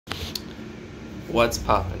What's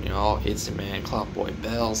poppin', y'all? It's your man, Clockboy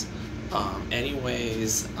Bells.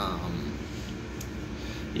 Anyways,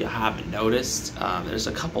 you haven't noticed, there's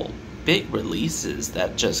a couple big releases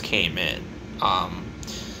that just came in.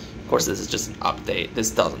 Of course, this is just an update.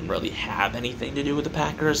 This doesn't really have anything to do with the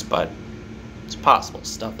Packers, but it's possible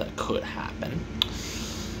stuff that could happen.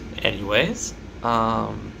 Anyways,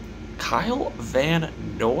 Kyle Van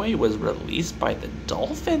Noy was released by the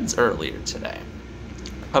Dolphins earlier today.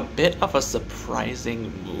 A bit of a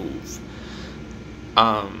surprising move.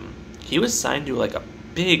 He was signed to like a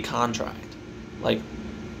big contract. Like,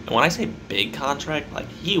 when I say big contract, like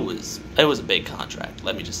it was a big contract.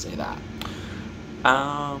 Let me just say that.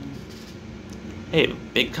 Hey,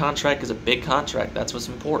 big contract is a big contract. That's what's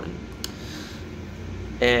important.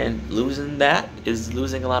 And losing that is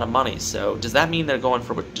losing a lot of money. So does that mean they're going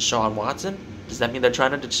for Deshaun Watson? Does that mean they're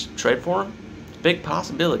trying to trade for him? It's a big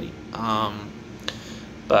possibility.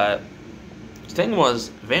 But the thing was,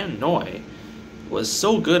 Van Noy was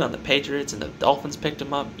so good on the Patriots, and the Dolphins picked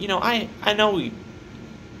him up. You know, I know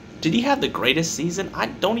did he have the greatest season? I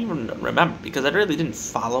don't even remember, because I really didn't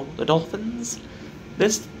follow the Dolphins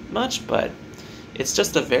this much, but it's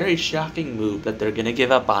just a very shocking move that they're going to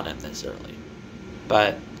give up on him this early.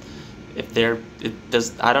 But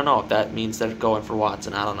I don't know if that means they're going for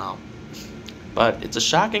Watson. I don't know. But it's a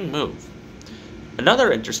shocking move.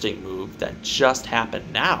 Another interesting move that just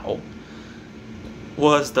happened now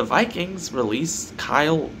was the Vikings release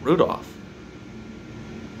Kyle Rudolph.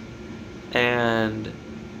 And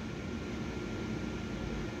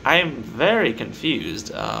I am very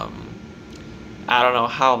confused. I don't know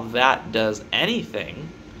how that does anything.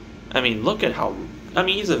 I mean,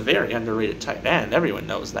 he's a very underrated tight end. Everyone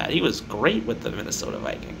knows that. He was great with the Minnesota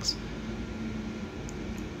Vikings.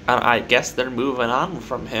 I guess they're moving on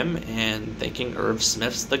from him and thinking Irv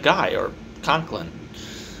Smith's the guy, or Conklin,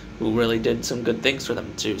 who really did some good things for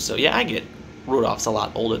them too. So yeah, I get Rudolph's a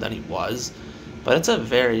lot older than he was, but it's a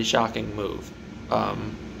very shocking move.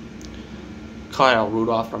 Kyle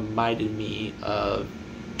Rudolph reminded me of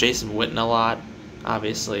Jason Witten a lot.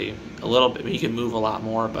 Obviously, a little bit. He can move a lot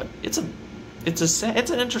more, but it's an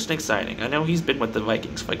interesting signing. I know he's been with the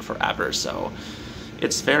Vikings like forever, so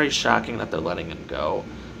it's very shocking that they're letting him go.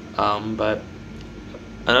 But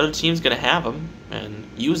another team's gonna have him and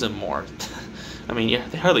use him more. I mean, yeah,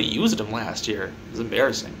 they hardly used him last year. It was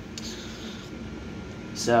embarrassing.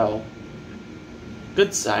 So, good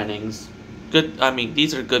signings. Good. I mean,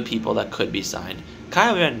 these are good people that could be signed.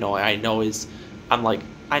 Kyle Van Noy, I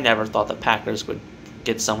never thought the Packers would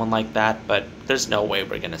get someone like that, but there's no way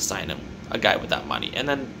we're gonna sign him, a guy with that money. And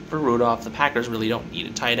then for Rudolph, the Packers really don't need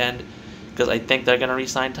a tight end, because I think they're gonna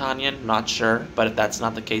re-sign Tanyan. Not sure, but if that's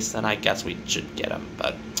not the case, then I guess we should get him.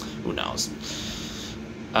 But who knows?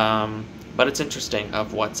 But it's interesting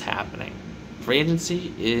of what's happening. Free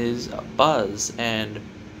agency is a buzz, and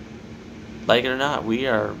like it or not, we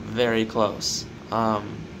are very close. Also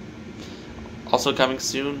coming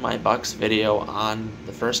soon, my Bucks video on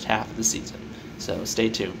the first half of the season. So stay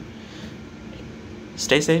tuned.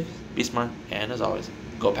 Stay safe, be smart, and as always,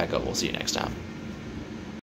 go Pack Go. We'll see you next time.